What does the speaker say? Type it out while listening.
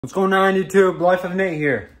What's going on, YouTube? Life of Nate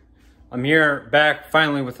here. I'm here back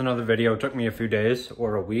finally with another video. It took me a few days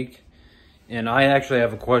or a week. And I actually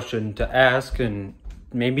have a question to ask and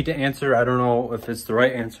maybe to answer. I don't know if it's the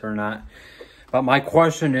right answer or not. But my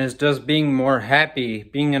question is, does being more happy,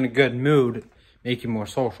 being in a good mood, make you more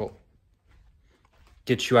social?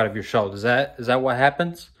 Get you out of your shell. Is that what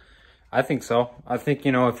happens? I think so. I think,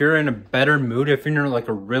 if you're in a better mood, if you're in like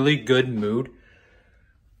a really good mood,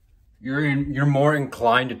 you're more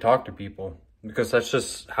inclined to talk to people, because that's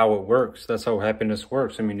just how it works. That's how happiness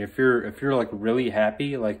works. I mean, if you're like really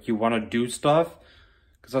happy, like you want to do stuff,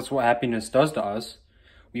 because that's what happiness does to us.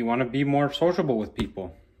 We want to be more sociable with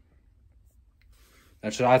people.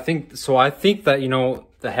 That's what I think. So I think that,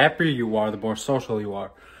 the happier you are, the more social you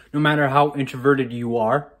are. No matter how introverted you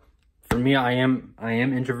are. For me, I am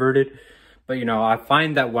introverted. But, I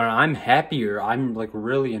find that when I'm happier, I'm like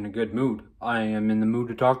really in a good mood. I am in the mood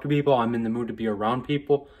to talk to people. I'm in the mood to be around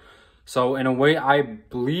people. So in a way, I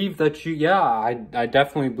believe that I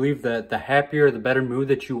definitely believe that the happier, the better mood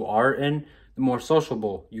that you are in, the more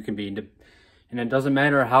sociable you can be. And it doesn't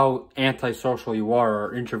matter how antisocial you are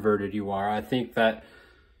or introverted you are. I think that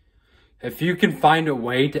if you can find a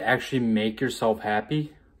way to actually make yourself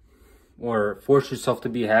happy or force yourself to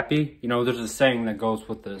be happy, there's a saying that goes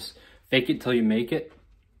with this. Fake it till you make it.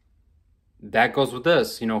 That goes with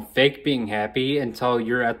this, fake being happy until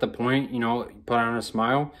you're at the point, put on a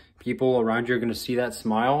smile. People around you are going to see that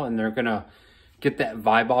smile and they're going to get that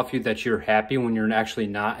vibe off you that you're happy when you're actually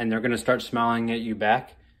not. And they're going to start smiling at you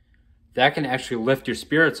back. That can actually lift your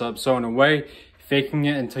spirits up. So in a way, faking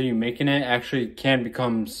it until you're making it actually can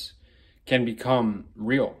become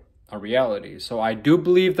real, a reality. So I do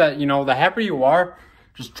believe that, the happier you are,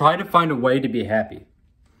 just try to find a way to be happy.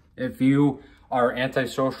 If you are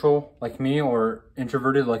antisocial like me or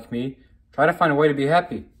introverted like me, try to find a way to be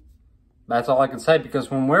happy. That's all I can say,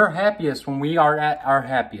 because when we're happiest, when we are at our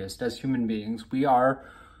happiest as human beings, it's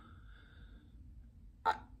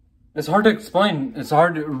hard to explain.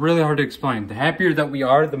 Really hard to explain. The happier that we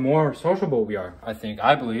are, the more sociable we are,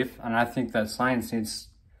 I believe. And I think that science needs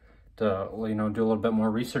to, do a little bit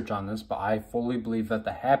more research on this, but I fully believe that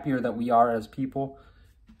the happier that we are as people,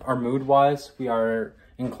 our mood-wise, we are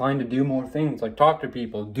inclined to do more things, like talk to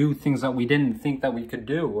people, do things that we didn't think that we could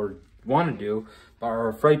do or want to do, but are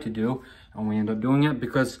afraid to do, and we end up doing it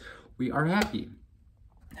because we are happy.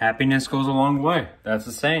 Happiness goes a long way. That's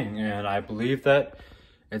the saying, and I believe that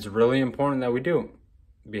it's really important that we do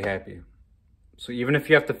be happy. So even if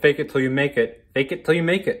you have to fake it till you make it, fake it till you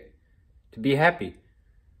make it to be happy.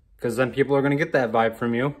 Because then people are going to get that vibe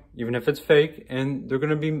from you, even if it's fake, and they're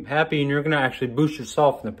going to be happy, and you're going to actually boost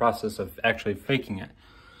yourself in the process of actually faking it.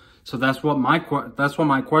 So that's what my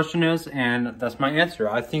question is, and that's my answer.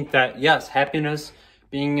 I think that, yes, happiness,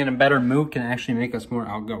 being in a better mood can actually make us more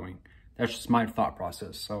outgoing. That's just my thought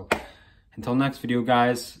process. So until next video,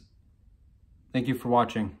 guys, thank you for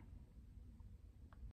watching.